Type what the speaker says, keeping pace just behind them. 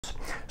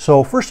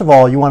So first of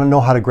all, you want to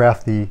know how to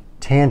graph the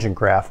tangent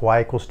graph,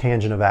 y equals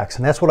tangent of x,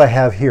 and that's what I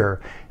have here.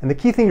 And the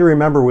key thing to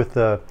remember with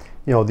the,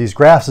 these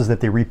graphs is that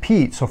they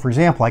repeat. So for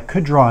example, I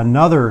could draw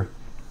another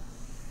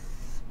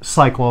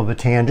cycle of the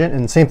tangent,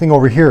 and same thing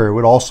over here. It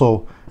would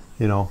also,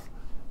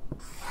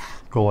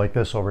 go like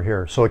this over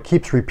here. So it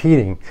keeps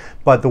repeating.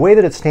 But the way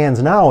that it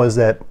stands now is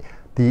that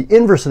the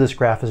inverse of this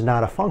graph is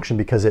not a function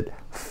because it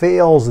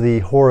fails the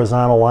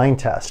horizontal line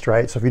test,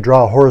 right? So if you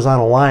draw a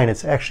horizontal line,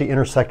 it's actually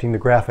intersecting the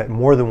graph at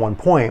more than one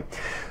point.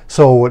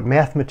 So what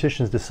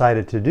mathematicians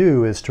decided to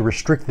do is to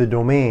restrict the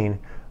domain,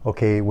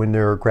 okay, when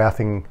they're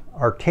graphing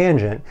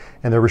arctangent,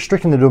 and they're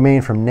restricting the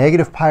domain from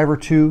negative pi over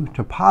 2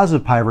 to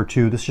positive pi over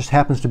 2. This just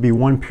happens to be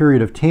one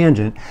period of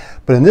tangent,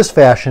 but in this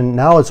fashion,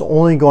 now it's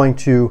only going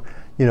to,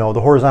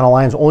 the horizontal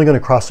line is only going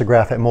to cross the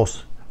graph at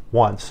most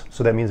once.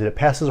 So that means that it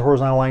passes the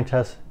horizontal line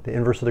test, the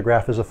inverse of the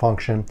graph is a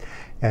function,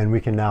 and we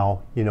can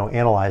now,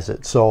 analyze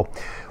it. So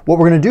what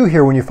we're going to do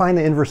here when you find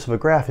the inverse of a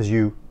graph is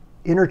you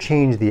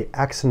interchange the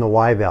x and the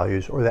y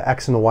values, or the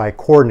x and the y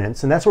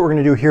coordinates, and that's what we're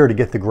going to do here to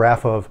get the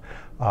graph of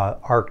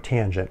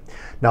arctangent.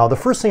 Now the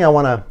first thing I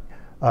want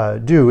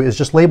to do is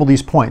just label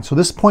these points. So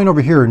this point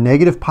over here,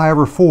 negative pi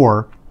over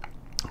 4,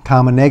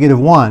 comma negative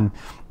 1,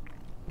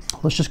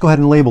 let's just go ahead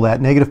and label that,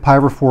 negative pi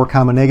over 4,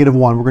 comma negative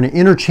 1. We're going to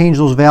interchange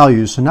those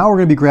values. So now we're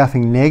going to be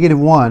graphing negative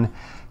 1,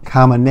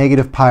 comma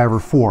negative pi over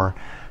 4.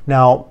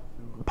 Now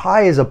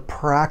pi is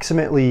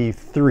approximately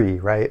 3,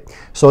 right?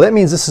 So that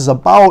means this is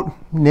about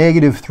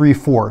negative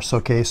 3/4,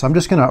 okay? So I'm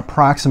just going to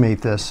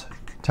approximate this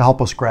to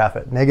help us graph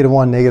it. Negative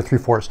 1, negative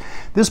 3/4.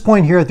 This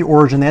point here at the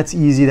origin, that's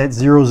easy, that's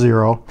 0,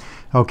 0,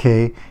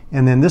 okay?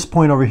 And then this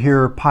point over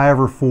here, pi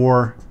over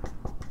 4,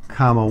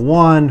 comma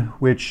 1,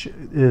 which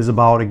is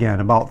about, again,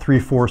 about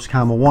 3/4,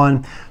 comma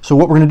 1. So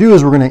what we're going to do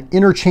is we're going to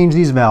interchange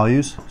these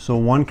values. So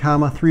 1,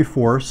 comma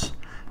 3/4,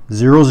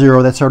 0,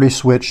 0, that's already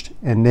switched,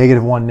 and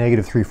negative 1,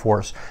 negative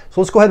 3/4.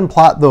 So let's go ahead and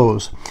plot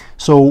those.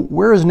 So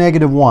where is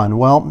negative 1?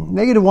 Well,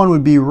 negative 1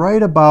 would be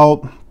right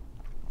about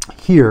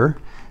here,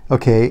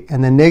 okay,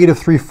 and then negative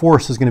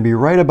 3/4 is going to be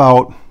right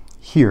about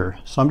here.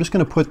 So I'm just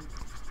going to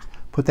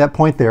put that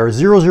point there.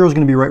 0, 0 is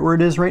going to be right where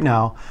it is right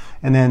now,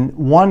 and then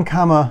 1,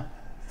 comma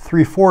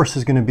 3/4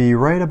 is going to be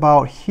right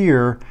about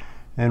here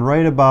and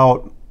right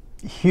about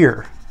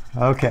here.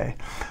 Okay.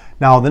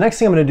 Now the next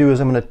thing I'm going to do is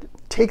I'm going to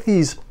take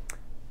these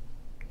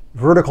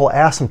vertical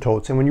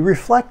asymptotes, and when you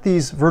reflect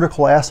these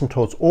vertical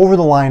asymptotes over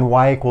the line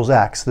y equals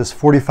x, this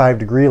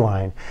 45-degree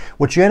line,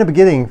 what you end up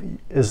getting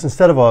is,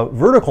 instead of a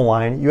vertical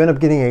line, you end up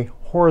getting a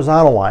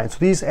horizontal line. So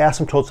these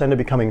asymptotes end up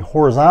becoming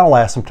horizontal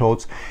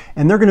asymptotes,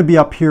 and they're going to be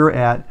up here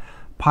at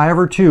pi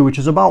over 2, which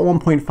is about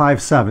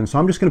 1.57. So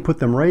I'm just going to put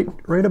them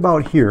right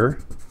about here,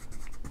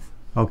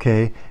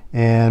 okay,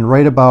 and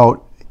right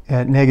about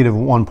at negative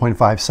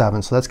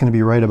 1.57. So that's going to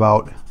be right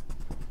about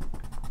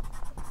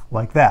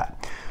like that.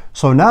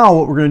 So now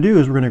what we're going to do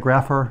is we're going to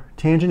graph our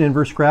tangent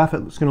inverse graph.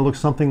 It's going to look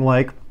something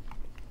like,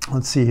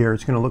 let's see here,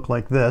 it's going to look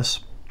like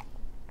this.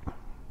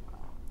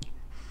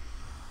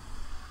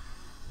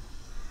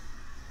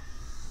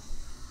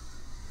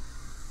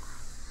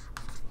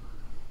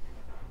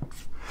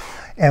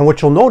 And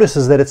what you'll notice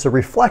is that it's a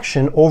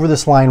reflection over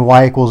this line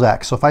y equals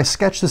x. So if I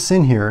sketch this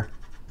in here,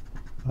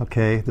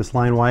 okay, this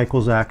line y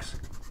equals x,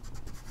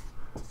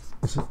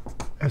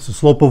 it's a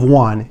slope of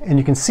 1, and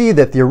you can see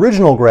that the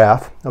original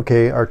graph,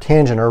 okay, our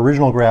tangent, our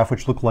original graph,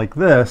 which looked like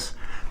this,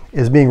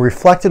 is being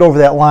reflected over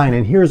that line,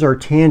 and here's our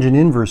tangent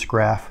inverse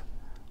graph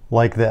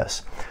like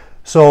this.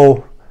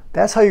 So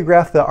that's how you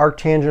graph the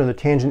arctangent or the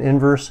tangent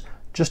inverse.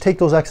 Just take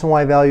those x and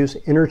y values,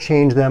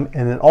 interchange them,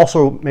 and then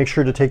also make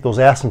sure to take those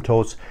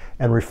asymptotes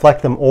and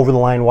reflect them over the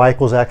line y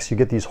equals x. You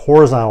get these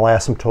horizontal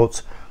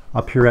asymptotes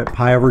up here at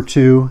pi over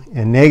 2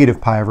 and negative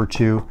pi over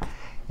 2,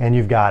 and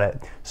you've got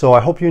it. So I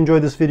hope you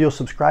enjoyed this video.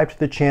 Subscribe to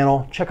the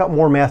channel. Check out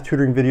more math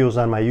tutoring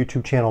videos on my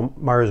YouTube channel,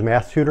 Mario's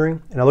Math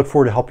Tutoring, and I look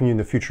forward to helping you in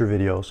the future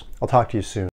videos. I'll talk to you soon.